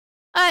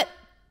Alright.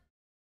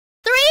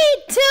 3,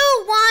 2,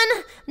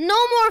 1. No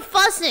more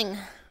fussing.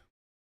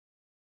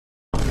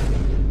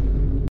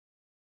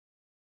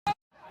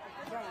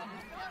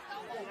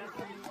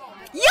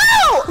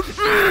 Yo!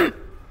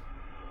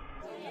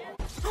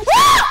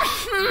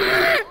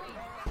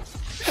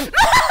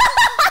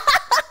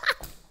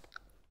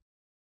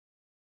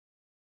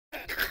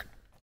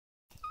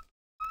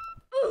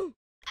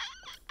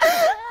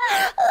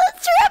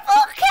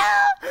 Triple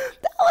kill!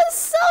 That was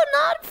so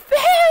not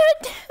fair,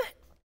 dude.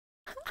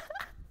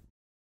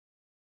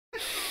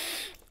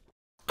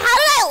 How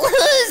did I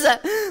lose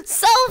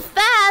so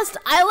fast?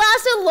 I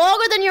lasted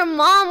longer than your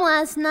mom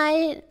last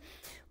night.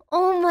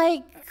 Oh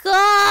my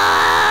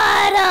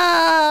god.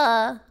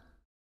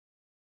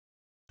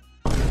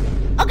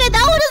 Okay,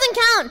 that one doesn't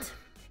count.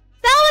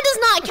 That one does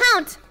not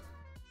count.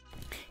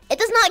 It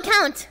does not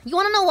count. You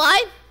wanna know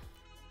why?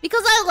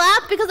 Because I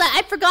laughed because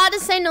I forgot to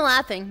say no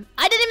laughing.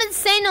 I didn't even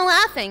say no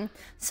laughing.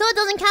 So it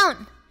doesn't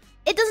count.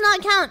 It does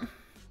not count.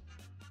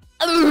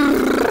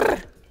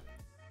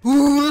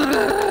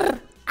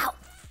 Ow.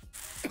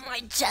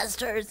 My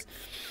chest hurts.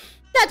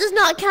 That does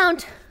not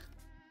count.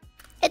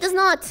 It does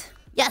not.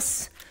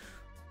 Yes.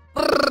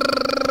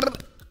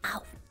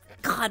 Ow.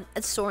 God,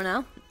 it's sore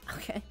now.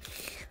 Okay.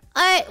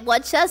 Alright,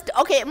 what chest?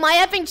 Okay,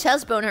 my effing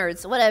chest bone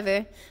hurts.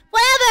 Whatever.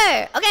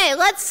 Whatever! Okay,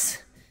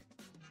 let's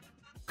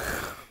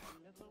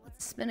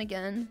spin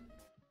again.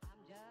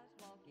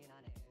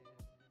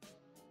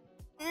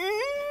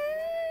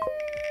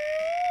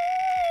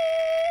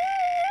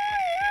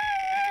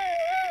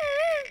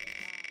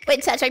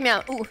 Wait, chat, check me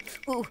out. Ooh,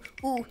 ooh,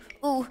 ooh,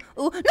 ooh, ooh.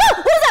 No! What is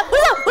that? What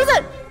is that? What is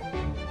that?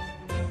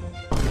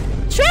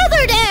 Truth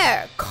or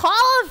dare?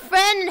 Call a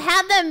friend and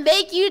have them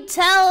make you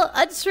tell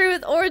a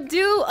truth or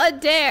do a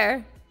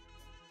dare.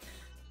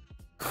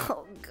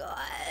 Oh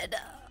god.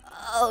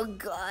 Oh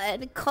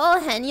god. Call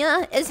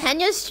Henya. Is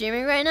Henya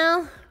streaming right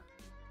now?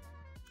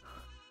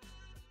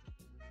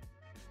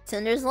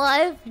 Sinder's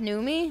live?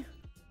 New me?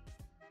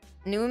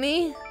 New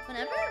me?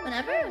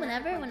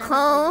 Whenever.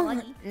 Call.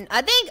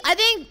 I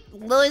think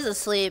Lily's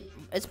asleep.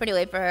 It's pretty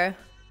late for her.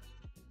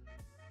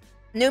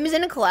 Noomi's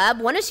in a collab?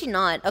 When is she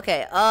not?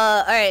 Okay,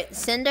 alright.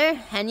 Sinder,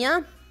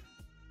 Henya.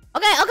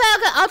 Okay.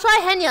 I'll try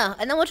Henya,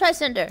 and then we'll try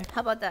Sinder.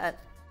 How about that?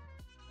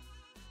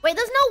 Wait,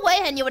 there's no way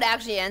Henya would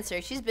actually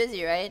answer. She's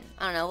busy, right?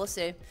 I don't know, we'll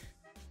see.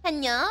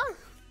 Henya?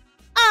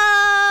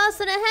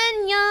 Sinder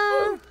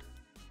Henya.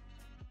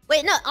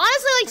 Wait, no,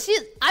 honestly,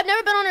 like, I've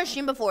never been on her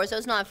stream before, so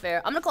it's not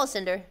fair. I'm gonna call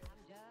Sinder.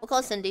 We'll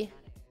call Cindy.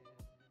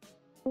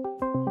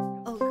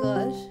 Oh,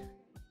 gosh.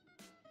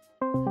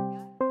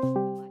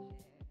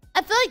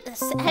 I feel like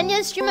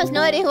Henya's stream has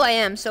no idea who I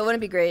am, so it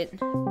wouldn't be great.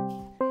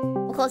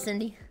 We'll call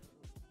Cindy.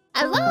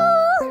 Hello?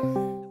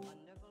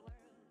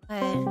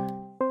 Alright.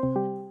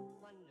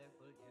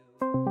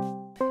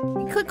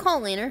 You could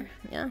call later,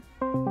 yeah.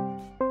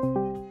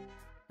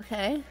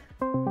 Okay.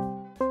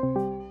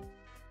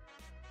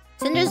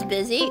 Cinder's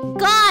busy.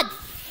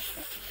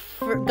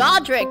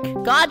 Godric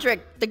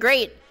the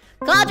Great.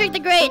 Godric the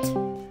Great!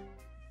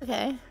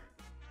 Okay.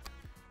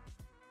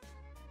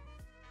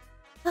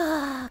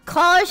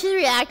 Call her, she's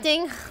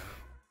reacting.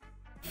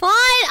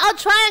 Fine, I'll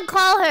try and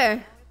call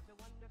her.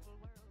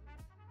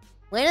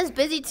 Lena's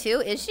busy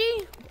too, is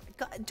she?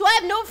 God, do I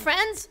have no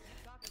friends?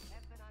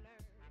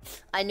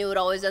 I knew it would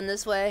always end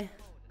this way.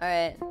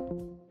 Alright.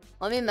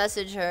 Let me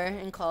message her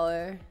and call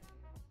her.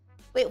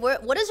 Wait,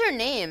 what is her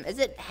name? Is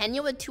it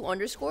Henya with 2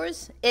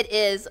 underscores? It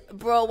is.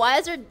 Bro, why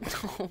is her...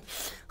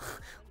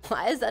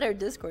 Why is that her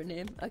Discord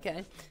name?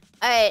 Okay.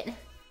 Alright.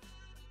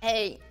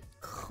 Hey,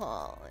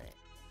 call it.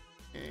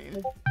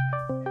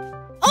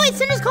 Oh wait,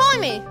 Cinder's calling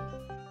me!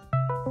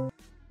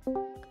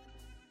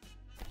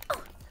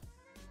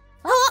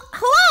 Oh.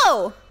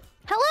 Hello!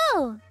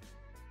 Hello!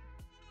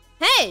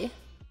 Hey!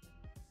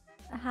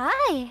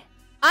 Hi!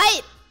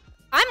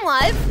 I'm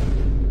live.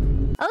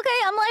 Okay,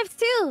 I'm live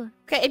too.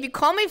 Okay, if you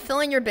call me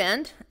Filian your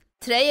band,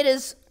 today it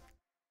is,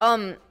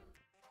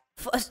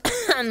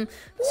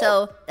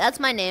 so, that's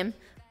my name.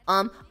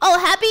 Oh,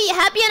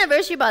 happy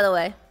anniversary, by the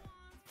way.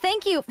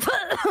 Thank you.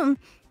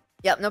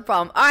 Yep, no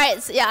problem.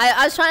 Alright, so yeah,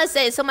 I was trying to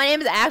say, so my name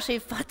is actually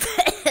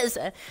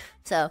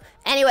So,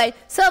 anyway,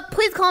 so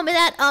please call me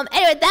that.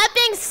 Anyway, that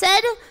being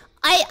said,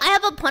 I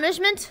have a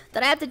punishment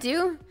that I have to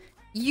do.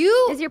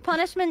 Is your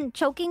punishment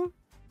choking?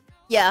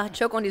 Yeah,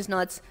 choke on these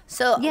nuts.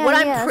 So, yeah, what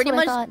yeah, I'm pretty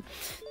much...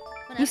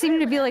 You seem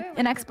to be like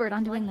an expert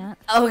on doing that.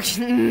 Oh,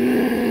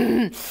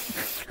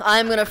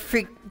 I'm gonna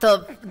freak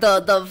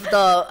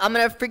I'm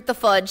gonna freak the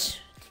fudge.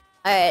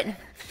 Alright.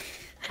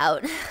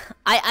 Out.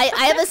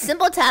 I have a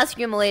simple task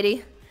for you,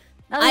 m'lady.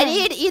 Okay. I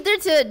need either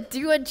to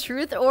do a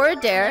truth or a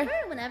dare.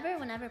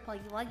 Whenever,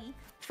 Puggy Wuggy.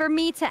 For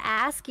me to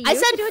ask you I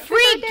said to do a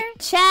freak,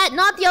 chat,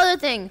 not the other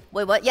thing.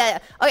 Wait, what? Yeah.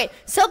 Okay,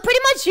 so pretty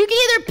much you can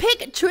either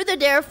pick truth or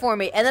dare for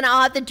me, and then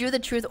I'll have to do the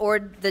truth or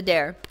the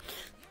dare.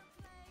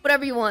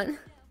 Whatever you want.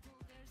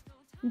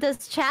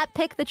 Does chat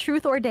pick the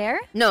truth or dare?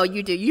 No,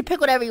 you do. You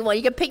pick whatever you want.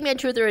 You can pick me a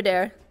truth or a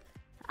dare.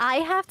 I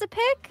have to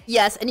pick?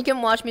 Yes, and you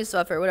can watch me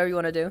suffer, whatever you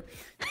want to do.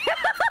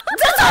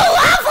 Just don't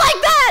laugh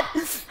like that!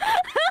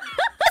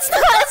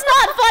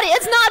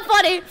 It's not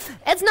funny.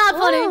 It's not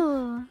funny.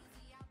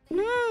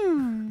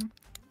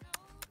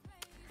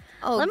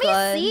 Oh, Let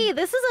God. me see.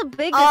 This is a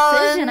big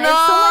decision. No. I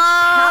have so much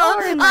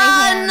power in my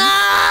hands.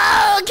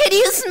 No! Can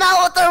you smell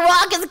what the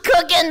rock is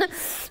cooking?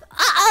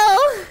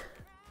 Uh-oh.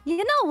 You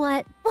know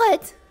what?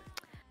 What?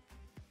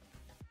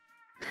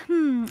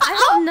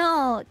 I don't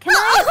know. Can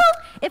I?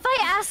 If I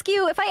ask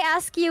you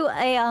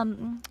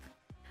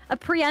a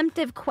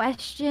preemptive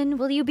question,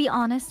 will you be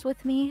honest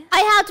with me?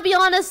 I have to be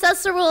honest.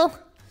 That's the rule.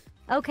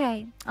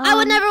 Okay. I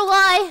would never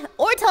lie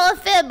or tell a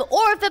fib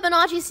or a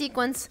Fibonacci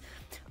sequence.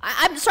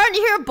 I'm starting to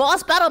hear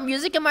boss battle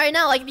music in my right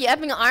now, like the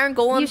epic Iron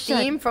Golem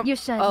theme from. You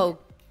should. Oh,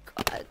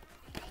 God.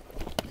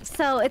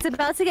 So it's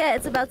about to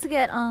get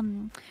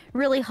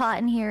really hot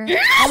in here,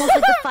 almost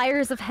like the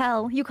fires of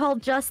hell. You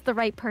called just the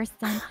right person.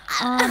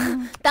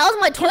 That was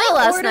my toilet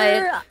last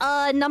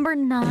night. Number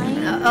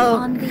 9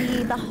 on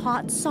the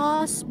hot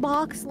sauce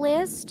box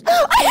list.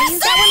 I Please,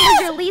 that one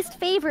was your least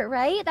favorite,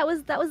 right? That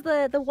was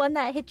the one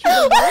that hit you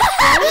the worst.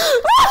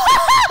 Right?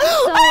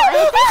 So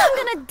I think I'm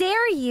gonna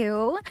dare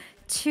you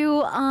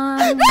to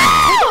take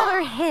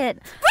another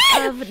hit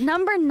of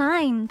number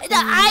 9. Please.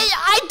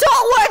 I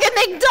don't work at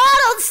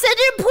McDonald's,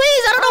 Sinder.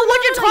 Please, I don't know what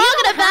you're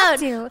talking about.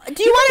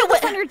 Do you want it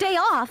with on your day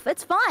off?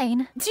 It's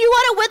fine. Do you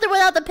want it with or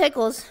without the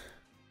pickles?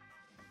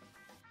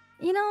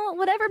 You know,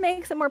 whatever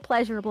makes it more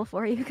pleasurable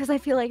for you, because I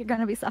feel like you're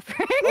gonna be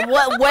suffering.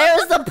 What?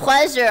 Where's the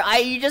pleasure?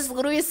 You just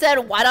literally said,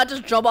 why not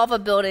just jump off a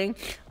building?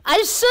 I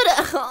should.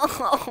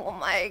 Oh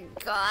my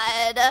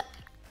God.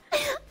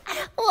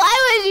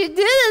 Why would you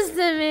do this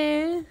to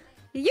me?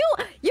 You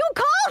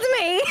called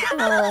me.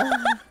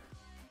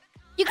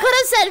 You could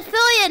have said,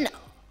 Filian,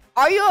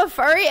 are you a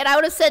furry? And I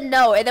would have said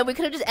no, and then we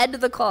could have just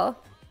ended the call.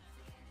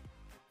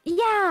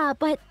 Yeah,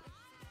 but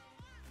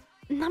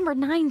number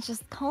 9's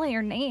just calling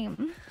your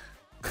name.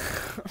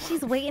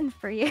 She's waiting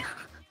for you.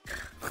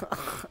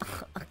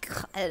 Oh,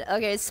 God.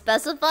 Okay,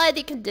 specify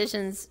the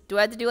conditions. Do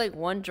I have to do like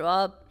 1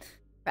 drop?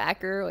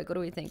 Cracker? Like, what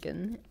are we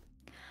thinking?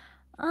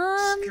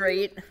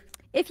 Straight.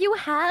 If you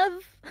have...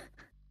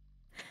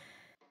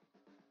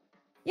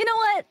 You know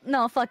what?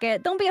 No, fuck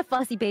it. Don't be a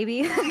fussy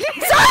baby. Where did you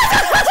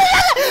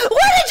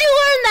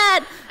learn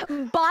that?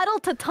 Bottle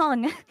to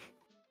tongue.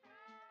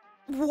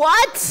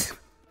 What?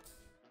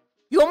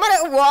 You want me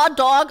to raw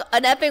dog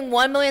an epic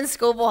 1 million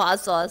Scoville hot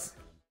sauce?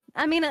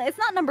 I mean, it's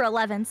not number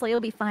 11, so you'll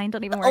be fine.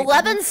 Don't even worry.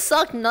 11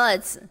 suck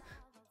nuts.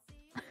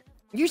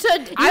 You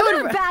said I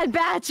would a bad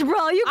batch, bro.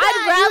 I'd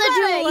rather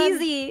do it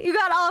easy. You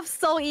got off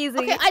so easy.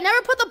 Okay, I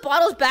never put the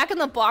bottles back in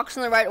the box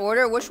in the right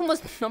order. Which one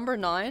was number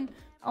 9?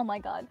 Oh my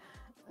God.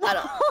 I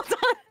don't. Hold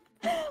on.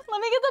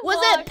 Let me get the Was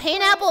box. it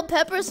pineapple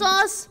pepper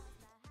sauce?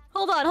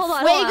 Hold on. Fuego?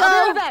 I'll be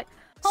right back.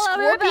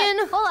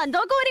 Scorpion? Hold on.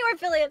 Don't go anywhere,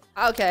 Filian.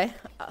 Okay.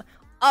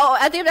 Oh,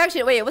 I think I'm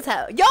actually. Wait, what's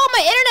happening? Yo, my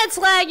internet's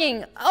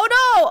lagging. Oh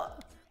no.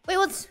 Wait,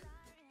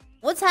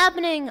 what's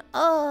happening?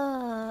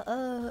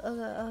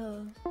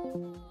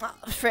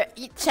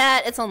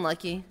 Chat, it's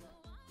unlucky.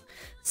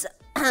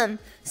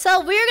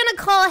 So we're gonna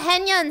call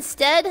Henya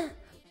instead.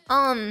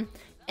 And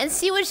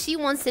see what she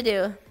wants to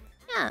do.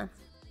 Yeah.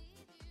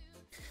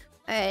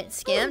 Alright,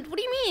 scammed? What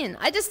do you mean?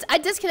 I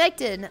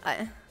disconnected.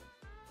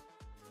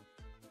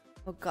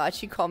 Oh God,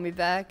 she called me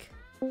back.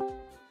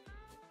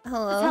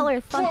 Hello? Tell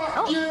her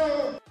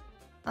thunder.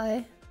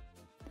 Hi.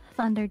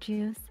 Thunder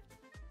juice.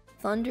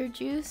 Thunder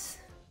juice?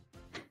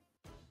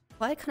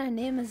 What kind of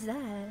name is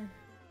that?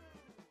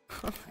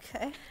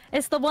 Okay.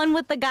 It's the one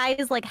with the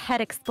guy's like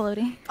head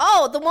exploding.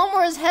 Oh, the one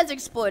where his head's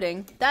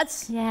exploding.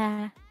 That's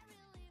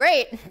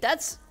great.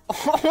 That's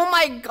oh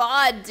my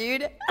God,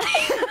 dude.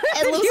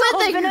 It looks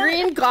like the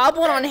Green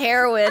Goblin on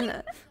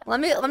heroin. Let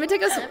me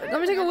take a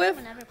whiff.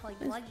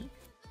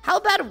 How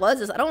bad was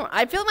this?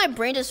 I feel my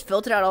brain just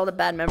filtered out all the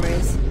bad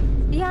memories.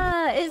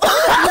 Yeah, it's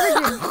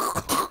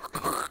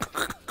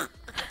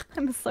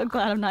I'm so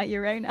glad I'm not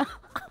you right now.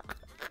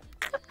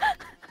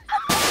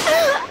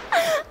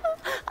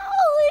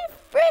 Holy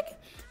frick!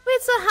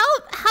 Wait, so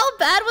how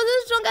bad was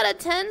this junk out of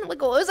 10?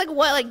 Like, it was like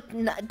what, like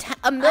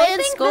a million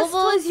I think Scovilles? This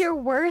was your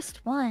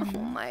worst one. Oh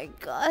my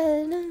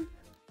God!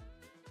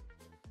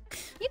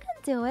 You can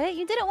do it.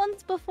 You did it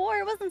once before.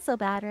 It wasn't so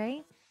bad,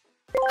 right?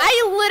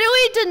 I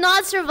literally did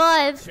not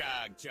survive.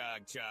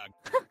 Chug.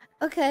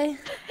 Okay.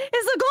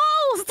 It's a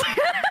ghost.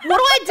 What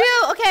do I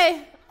do?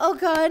 Okay. Oh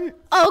God.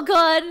 Oh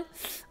God.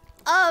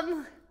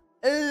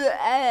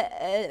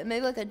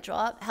 Maybe like a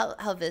drop.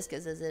 How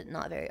viscous is it?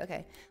 Not very.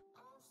 Okay.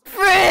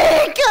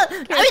 Frick!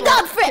 I mean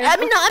not frick. I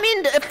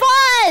mean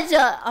fudge.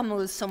 I'm gonna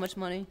lose so much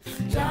money.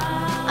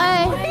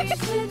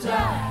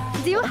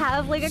 Do you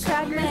have like a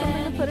cracker or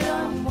something to put it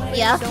on? Like,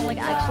 Yeah. Don't like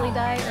actually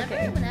die.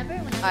 Okay.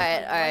 All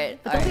right.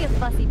 But don't be a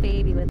fussy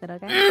baby with it,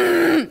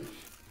 okay?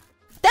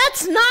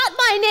 That's not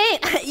my name.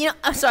 You know,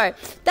 I'm sorry.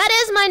 That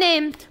is my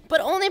name, but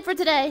only for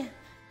today.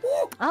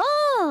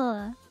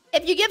 Oh.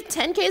 If you give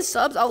 10K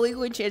subs, I'll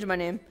legally change my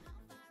name.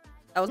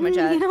 That was my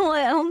chat. You know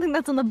what? I don't think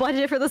that's on the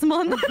budget for this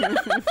month.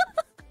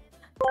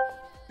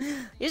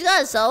 You just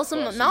gotta sell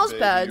some mouse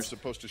pads. You're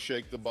supposed to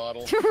shake the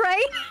bottle.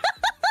 Right?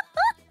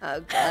 Oh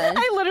god.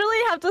 I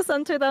literally have to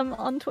censor them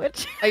on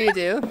Twitch. Oh, you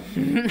do?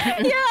 Yeah,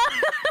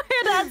 I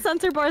had to add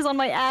censor bars on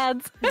my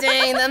ads.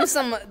 Dang, them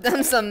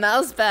some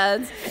mouse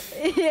pads.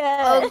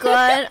 Yeah. Oh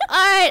god.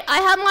 Alright, I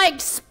have my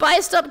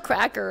spiced up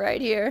cracker right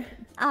here.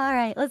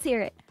 Alright, let's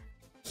hear it.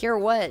 Hear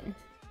what?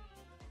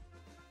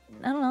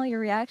 I don't know, your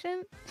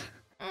reaction?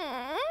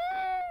 Have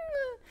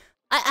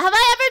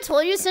I ever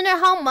told you, Cinder,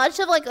 how much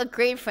of like a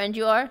great friend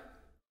you are?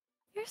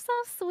 You're so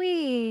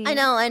sweet. I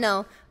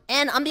know.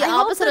 And I'm the I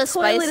opposite hope of the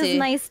toilet spicy. is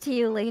nice to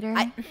you later.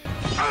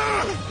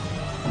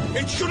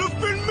 It should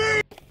have been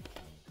me!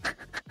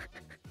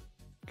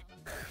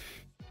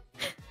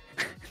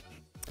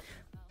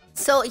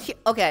 So,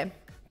 okay.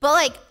 But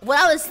like, what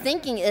I was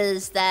thinking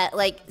is that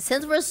like,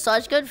 since we're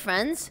such good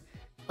friends,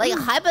 like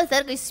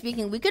hypothetically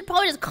speaking, we could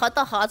probably just cut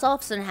the hot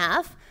sauce in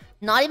half,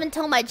 not even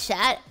tell my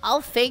chat, I'll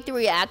fake the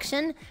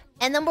reaction,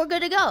 and then we're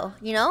good to go,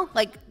 you know?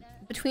 Like,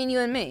 between you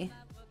and me.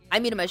 I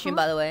muted my stream,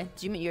 by the way.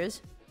 Did you mute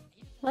yours?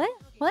 What?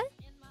 What?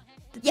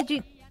 Did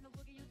you...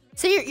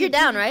 So you're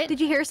down, right? Did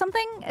you hear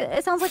something?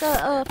 It sounds like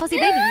a fussy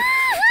baby.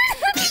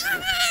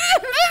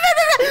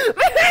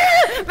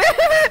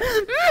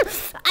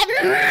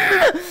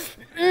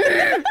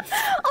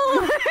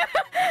 Oh,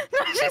 no,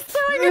 she's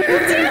throwing a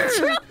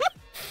tantrum.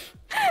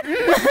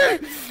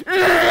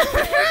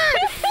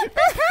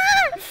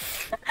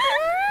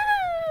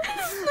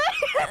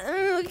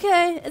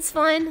 Okay, it's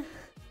fine.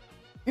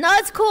 No,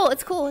 it's cool.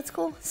 It's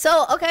cool.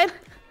 So, okay.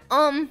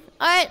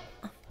 Alright.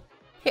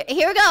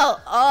 Here we go.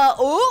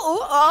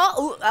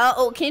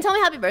 Can you tell me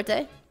happy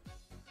birthday?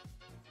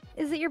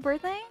 Is it your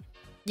birthday?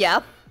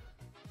 Yeah.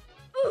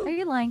 Are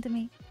you lying to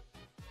me?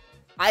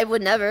 I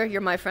would never.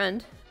 You're my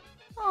friend.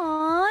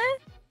 Aww.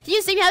 Can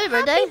you sing me happy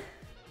birthday?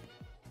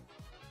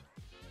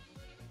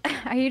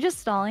 Are you just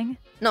stalling?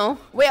 No.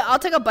 Wait, I'll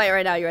take a bite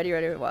right now. You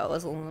ready? Well,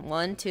 let's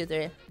 1, 2,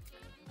 3.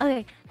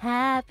 Okay.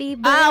 Happy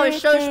birthday. Oh,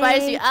 it's so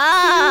spicy.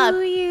 Ah!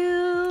 To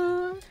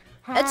you.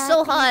 It's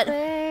so hot.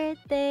 Happy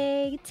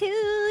birthday to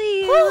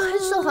you. Whew,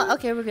 it's so hot.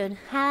 Okay, we're good.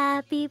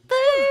 Happy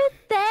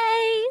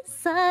birthday,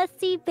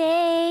 sussy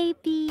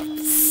baby.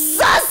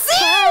 Sussy!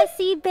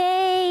 Sussy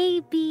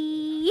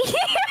baby.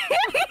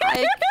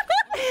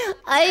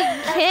 I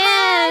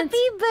can't.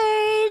 Happy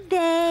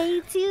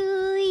birthday to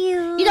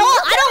you. You know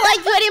what? I don't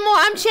like you anymore.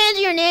 I'm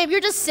changing your name. You're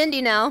just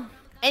Cindy now.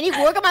 And you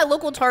work at my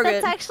local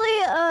Target. That's actually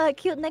a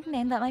cute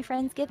nickname that my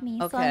friends give me.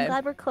 So Okay. I'm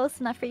glad we're close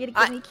enough for you to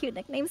give me cute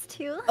nicknames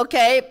too.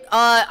 Okay,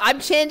 I'm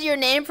changing your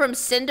name from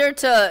Sinder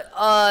to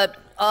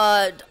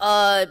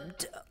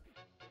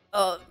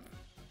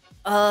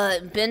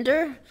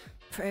Bender?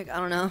 Frick, I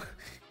don't know.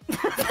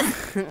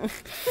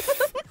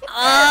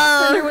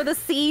 Cinder with a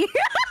C.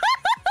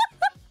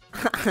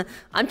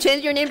 I'm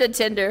changing your name to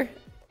Tinder.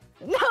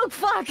 No,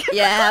 fuck.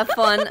 Yeah, have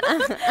fun. No,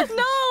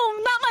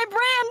 not my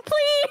brand,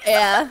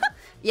 please.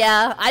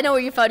 Yeah, I know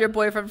where you found your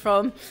boyfriend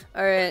from.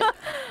 Alright.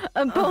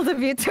 Both of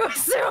you to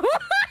assume.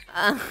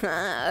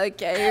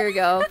 Okay, here we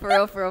go. For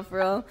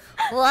real.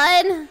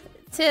 1,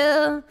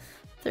 2,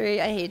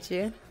 3. I hate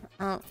you.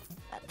 Oh.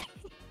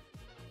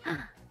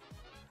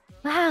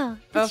 Wow,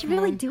 did she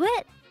really do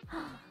it?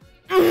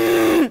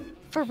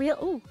 For real?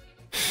 Ooh.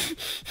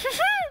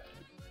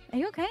 Are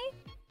you okay?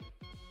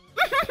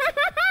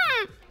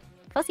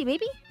 Fussy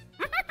baby?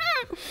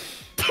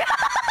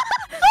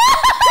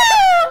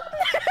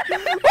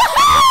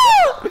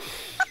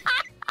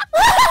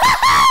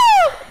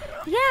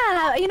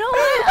 Yeah, you know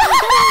what? I'm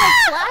getting like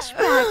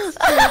flashbacks to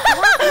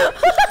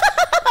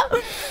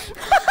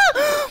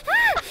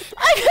I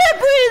can't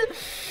breathe.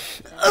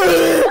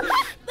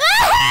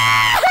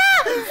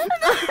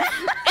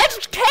 It's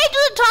cake to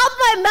the top of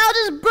my mouth,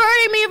 is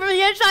burning me from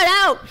the inside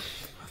out.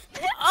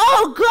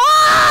 Oh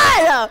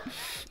God!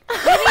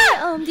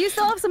 Maybe, do you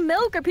still have some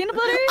milk or peanut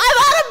butter? I'm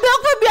out of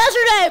milk from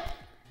yesterday.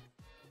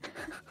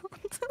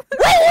 Wait,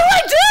 what do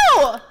I do?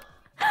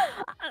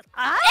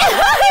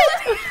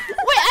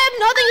 Wait, I have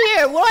nothing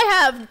here. What do I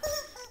have?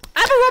 I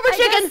have a rubber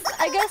chicken.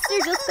 I guess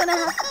you're just gonna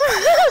have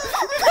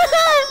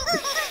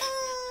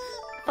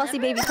fussy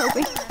baby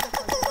coping. You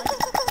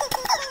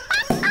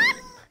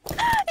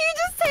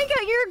just take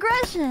out your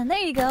aggression. There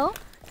you go.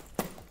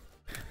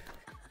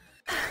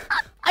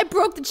 I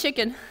broke the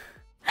chicken.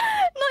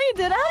 No, you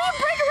didn't. How do you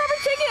break a rubber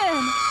chicken?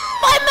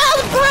 My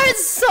mouth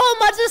burns so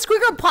much. The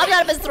squeaker popped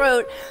out of his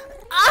throat.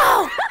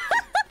 Ow!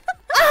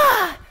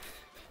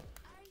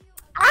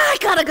 I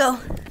gotta go.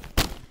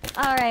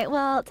 All right.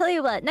 Well, tell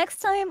you what. Next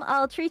time,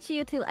 I'll treat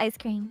you to ice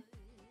cream.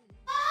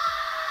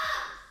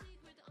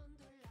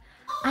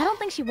 I don't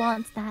think she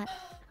wants that.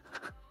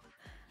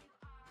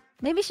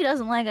 Maybe she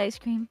doesn't like ice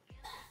cream.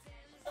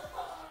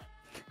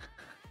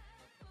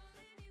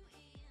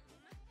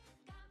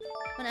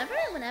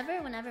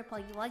 Whenever,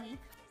 Puggy Wuggy.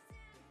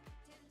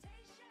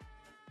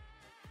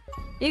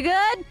 You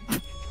good?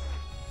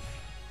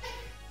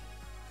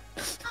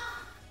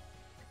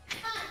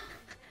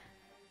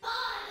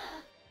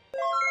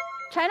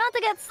 Try not to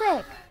get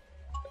sick.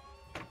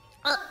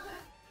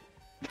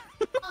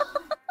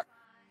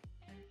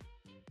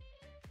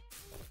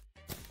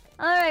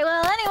 Alright,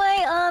 well,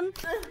 anyway,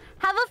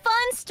 Have a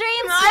fun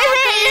stream, I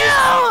hate you!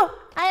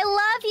 I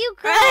love you,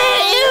 Chris. I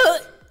hate you!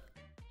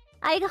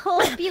 I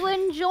hope you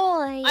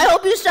enjoy. I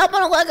hope you stop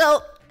on a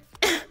Lego.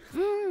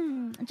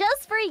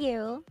 Just for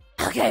you.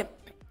 Okay,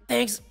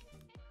 thanks.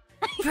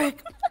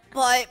 Frick.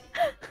 Bye.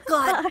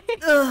 God.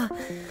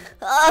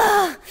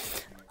 Bye.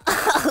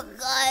 Oh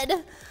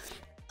God.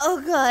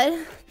 Oh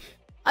God.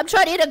 I'm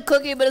trying to eat a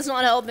cookie, but it's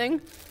not helping.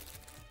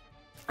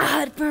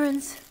 It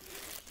burns.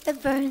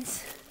 It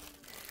burns.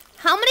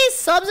 How many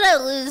subs did I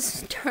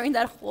lose during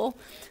that whole?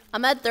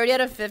 I'm at 30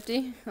 out of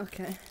 50.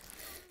 Okay.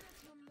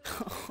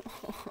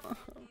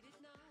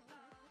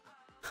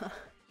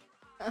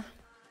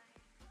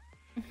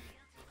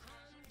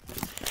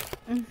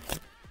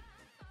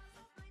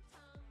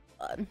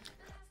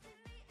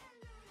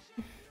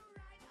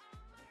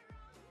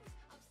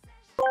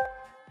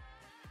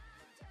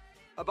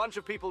 A bunch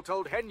of people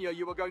told Henya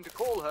you were going to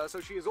call her,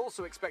 so she is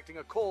also expecting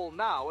a call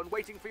now and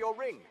waiting for your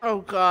ring. Oh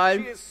God.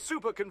 She is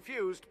super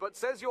confused, but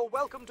says you're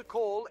welcome to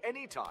call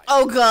anytime.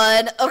 Oh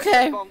God.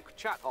 Okay. Bonk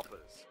chat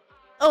hoppers.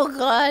 Oh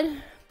God.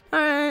 All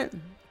right.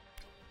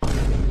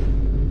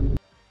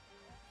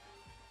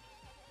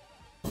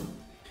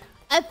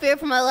 I fear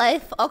for my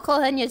life. I'll call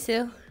Henya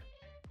too.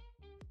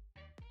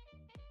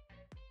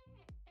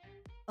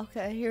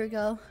 Okay, here we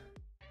go.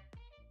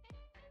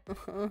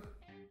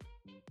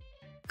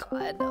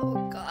 God,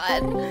 oh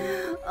God.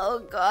 Oh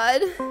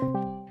God.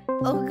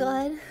 Oh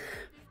God.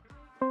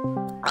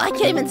 I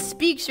can't even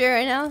speak straight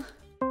right now.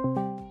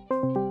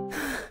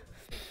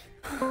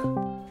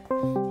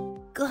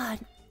 God.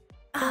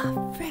 Ah,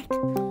 frick.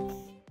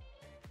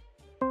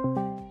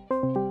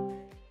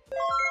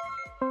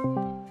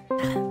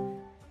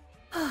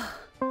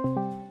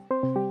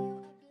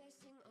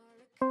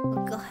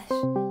 Oh gosh.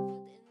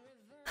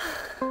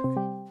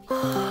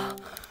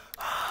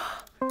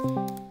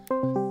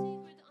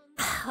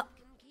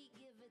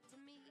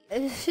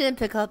 She didn't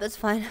pick up, it's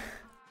fine.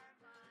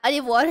 I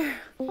need water.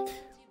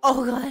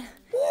 Oh God.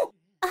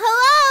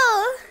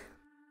 Hello!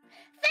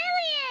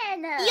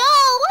 Filian! Yo,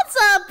 what's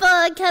up,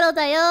 Kettle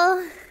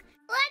Dayo?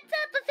 What's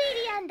up,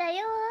 Filian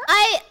dayo?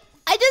 I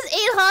just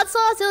ate hot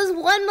sauce. It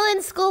was 1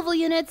 million Scoville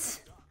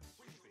units.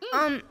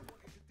 But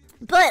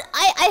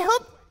I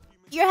hope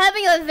you're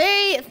having a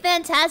very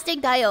fantastic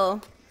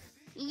Dayo.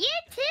 You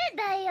too,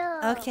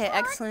 dayo. Okay,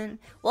 excellent.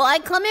 Well, I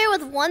come here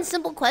with one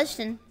simple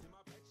question.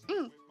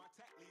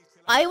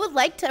 I would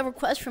like to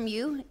request from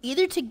you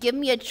either to give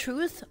me a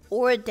truth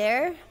or a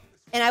dare,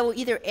 and I will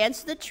either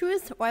answer the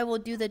truth or I will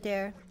do the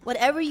dare.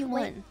 Whatever you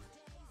want.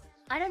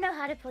 I don't know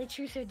how to play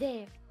truth or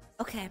dare.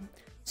 Okay.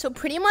 So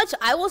pretty much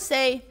I will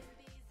say,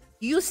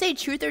 you say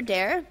truth or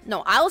dare.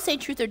 No, I will say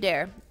truth or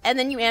dare. And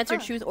then you answer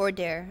truth or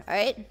dare,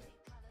 alright?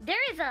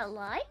 There is a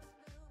lie?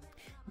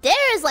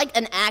 Dare is like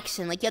an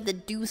action, like you have to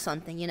do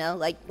something, you know?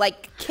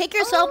 Like kick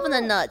yourself in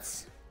the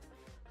nuts.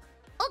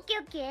 Okay,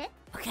 okay.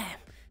 Okay.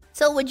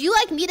 So would you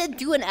like me to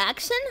do an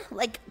action?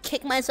 Like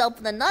kick myself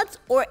in the nuts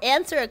or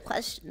answer a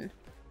question?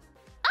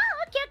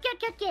 Oh,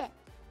 okay.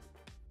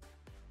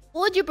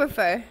 What would you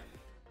prefer?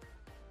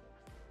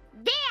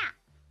 Dare!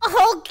 Okay,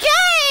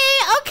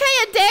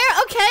 a dare,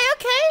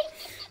 okay.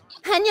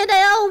 Henya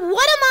Dale,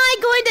 what am I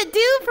going to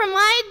do for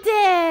my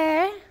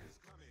dare?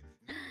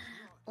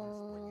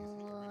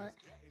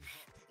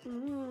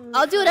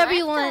 I'll do whatever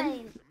you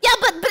want. Yeah,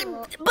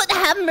 but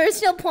have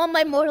mercy upon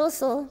my mortal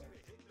soul.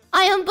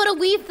 I am but a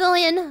wee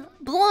Filian,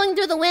 blowing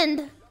through the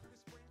wind.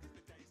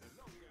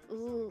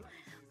 Ooh,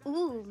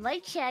 my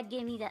chat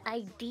gave me the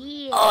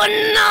idea. Oh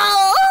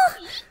no!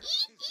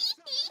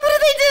 What do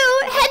they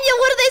do? Henya,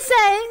 what do they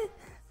say?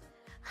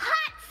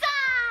 Hot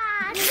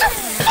sauce!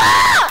 No!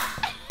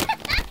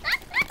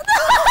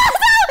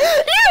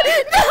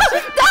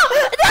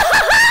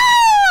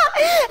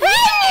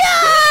 Henya!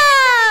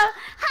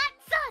 Hot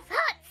sauce!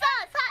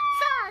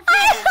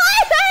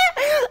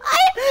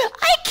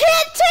 I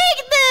can't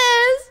take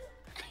this!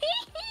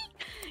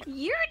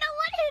 You're the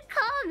one who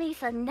called me,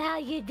 so now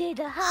you did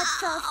the hot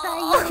sauce.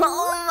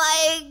 Oh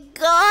my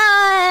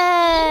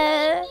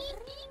God!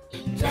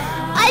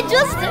 I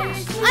just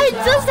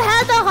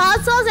had the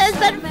hot sauce and I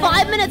spent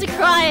 5 minutes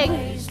crying.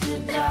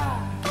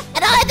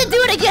 And I had to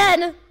do it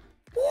again.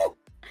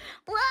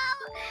 Well,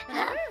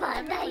 have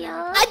fun,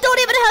 dayo. I don't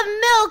even have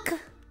milk.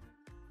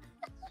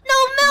 No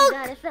You milk.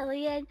 got it,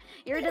 Filian.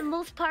 You're the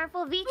most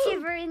powerful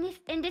VTuber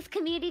in this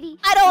community.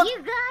 I don't. You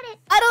got it.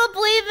 I don't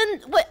believe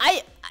in.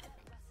 Wait,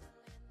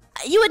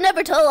 you would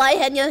never tell a lie,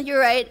 Henya. You're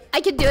right.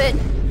 I can do it.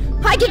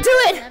 I can do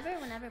it.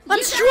 Whenever.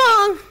 I'm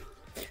strong.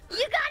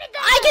 You got it,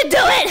 dayo. I can do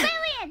it.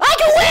 Filian. I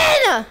can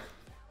win.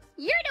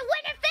 You're the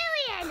winner,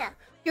 Filian.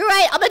 You're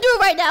right. I'm gonna do it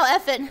right now.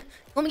 Eff it.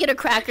 Let me get a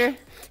cracker.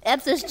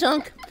 F this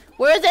junk.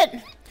 Where is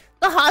it?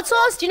 The hot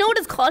sauce? Do you know what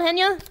it's called,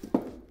 Henya?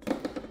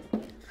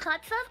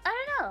 Hot sauce? I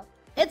don't know.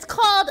 It's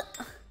called...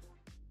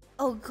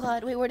 Oh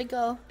God, wait, where'd it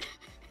go?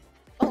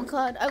 Oh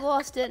God, I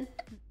lost it.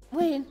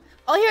 Wait.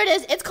 Oh, here it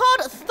is. It's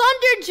called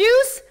Thunder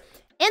Juice.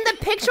 And the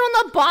picture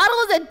on the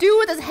bottle is a dude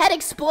with his head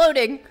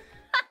exploding.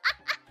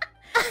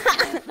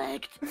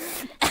 Perfect.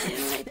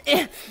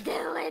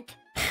 Do it.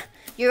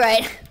 You're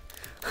right.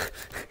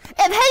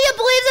 If Henya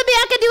believes in me,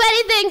 I can do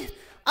anything.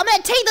 I'm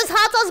gonna take this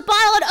hot sauce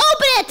bottle and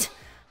open it.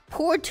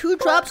 Pour 2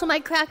 drops on my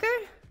cracker.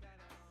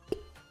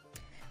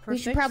 We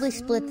should probably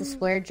split the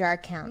swear jar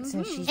count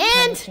since she's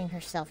And punishing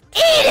herself.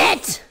 Eat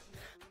it!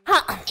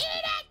 Eat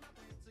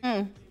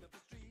it!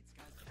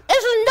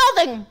 This is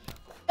nothing!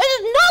 This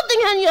is nothing,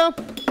 Henya!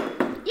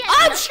 Yeah,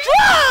 I'm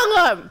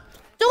strong!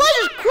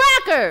 Delicious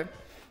cracker!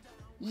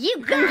 You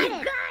got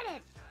it!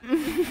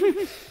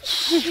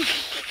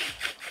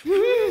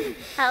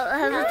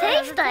 How's it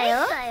taste,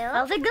 Dio?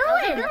 How's it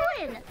going?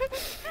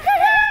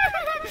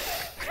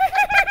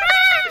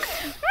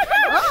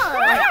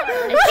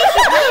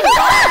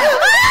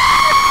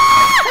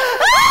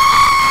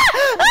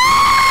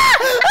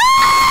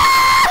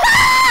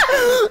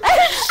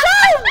 It's so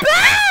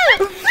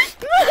bad!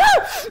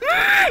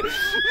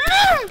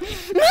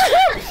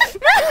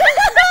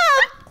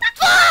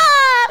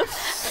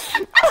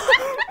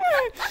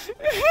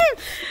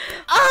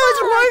 Oh,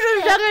 it's worse than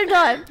the second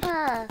time.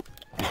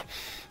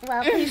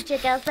 Well, please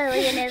check out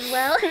Filian as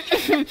well.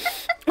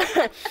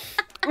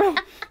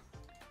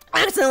 I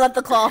accidentally left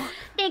the call.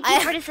 Thank you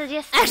for the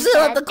suggestion. Actually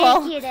left the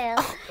call. Thank you,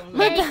 Dale.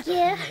 Thank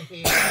you.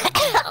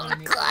 Oh,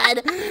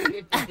 God.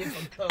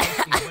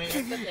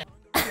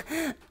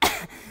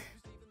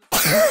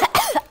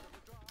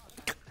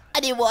 I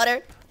need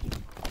water.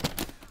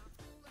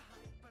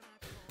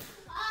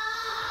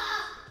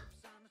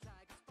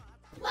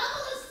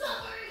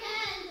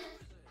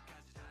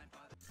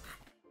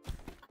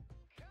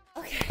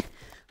 Okay.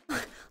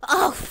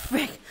 Oh,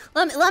 frick.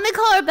 Let me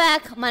call her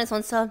back.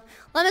 -1 sub.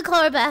 Let me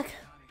call her back.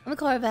 Oh,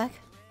 God.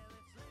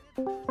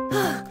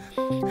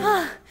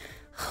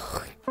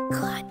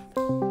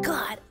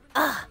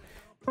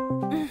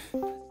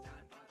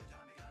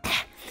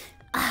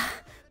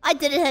 I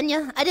did it,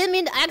 Henya. I didn't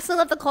mean to. I accidentally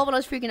left the call when I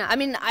was freaking out. I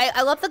mean,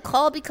 I left the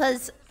call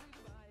because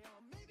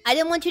I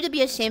didn't want you to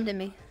be ashamed of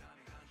me.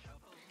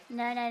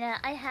 No.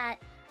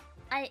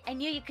 I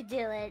knew you could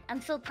do it.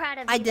 I'm so proud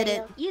of you. I did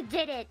Dio. it. You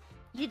did it.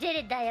 You did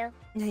it, Dio.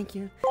 Thank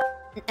you.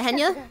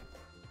 Henya,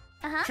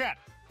 Chat.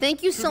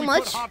 thank you Should so we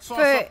much put hot sauce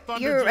for up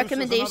Thunder your Juice as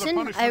another recommendation.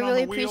 punishment I on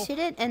really the wheel? appreciate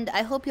it, and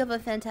I hope you have a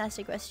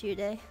fantastic rest of your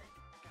day.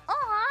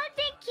 Aw,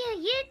 thank you.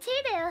 You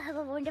too, Dio. Have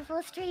a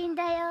wonderful stream,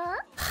 Dio.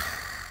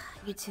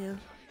 You too.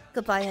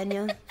 Goodbye,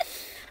 Henya.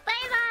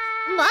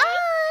 Bye-bye.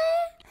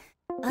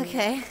 Bye!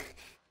 Okay.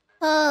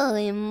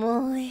 Holy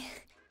moly.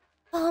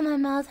 Oh, my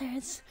mouth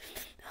hurts.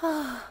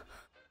 Oh.